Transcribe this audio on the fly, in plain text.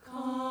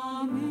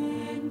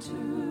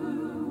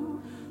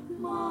into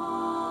my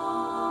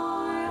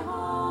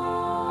heart.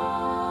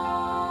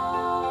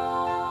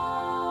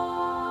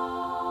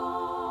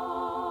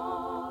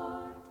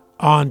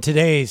 On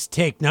today's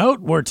Take Note,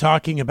 we're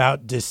talking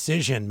about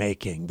decision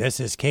making. This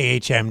is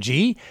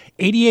KHMG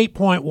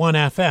 88.1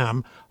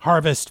 FM,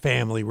 Harvest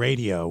Family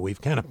Radio.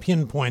 We've kind of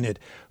pinpointed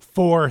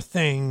 4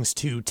 things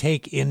to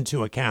take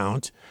into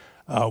account.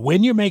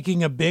 When you're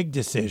making a big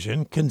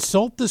decision,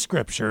 consult the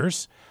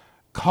scriptures,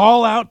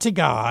 call out to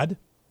God,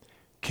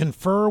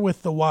 confer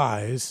with the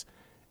wise,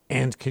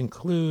 and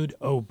conclude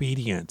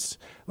obedience.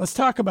 Let's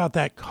talk about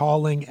that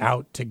calling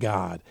out to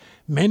God.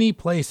 Many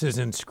places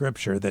in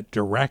Scripture that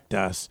direct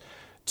us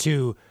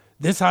to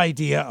this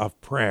idea of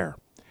prayer.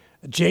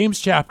 James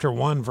chapter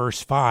 1,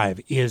 verse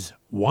 5 is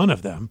one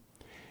of them.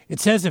 It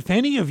says, if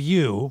any of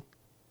you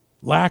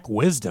lack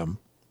wisdom,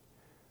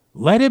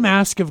 let him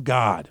ask of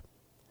God,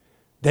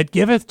 that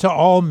giveth to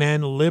all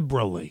men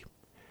liberally,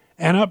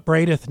 and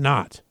upbraideth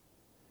not,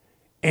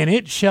 and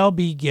it shall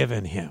be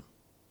given him.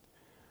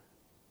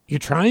 You're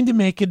trying to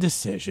make a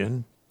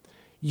decision.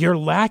 You're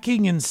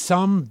lacking in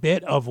some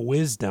bit of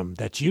wisdom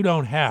that you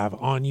don't have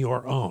on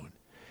your own.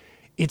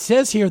 It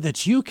says here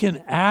that you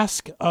can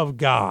ask of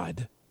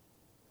God,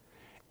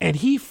 and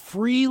he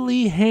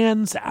freely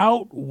hands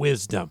out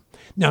wisdom.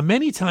 Now,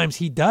 many times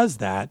he does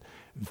that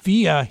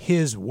via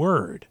his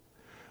word.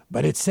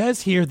 But it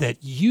says here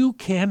that you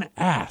can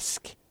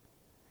ask,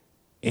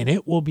 and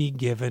it will be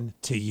given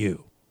to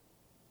you.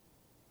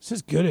 This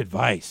is good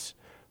advice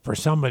for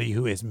somebody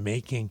who is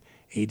making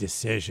a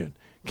decision.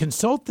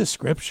 Consult the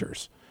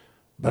scriptures,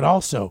 but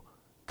also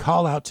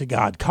call out to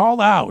God.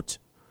 Call out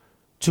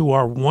to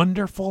our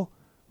wonderful,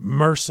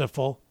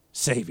 merciful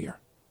Savior.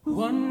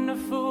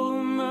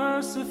 Wonderful,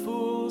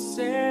 merciful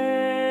Savior.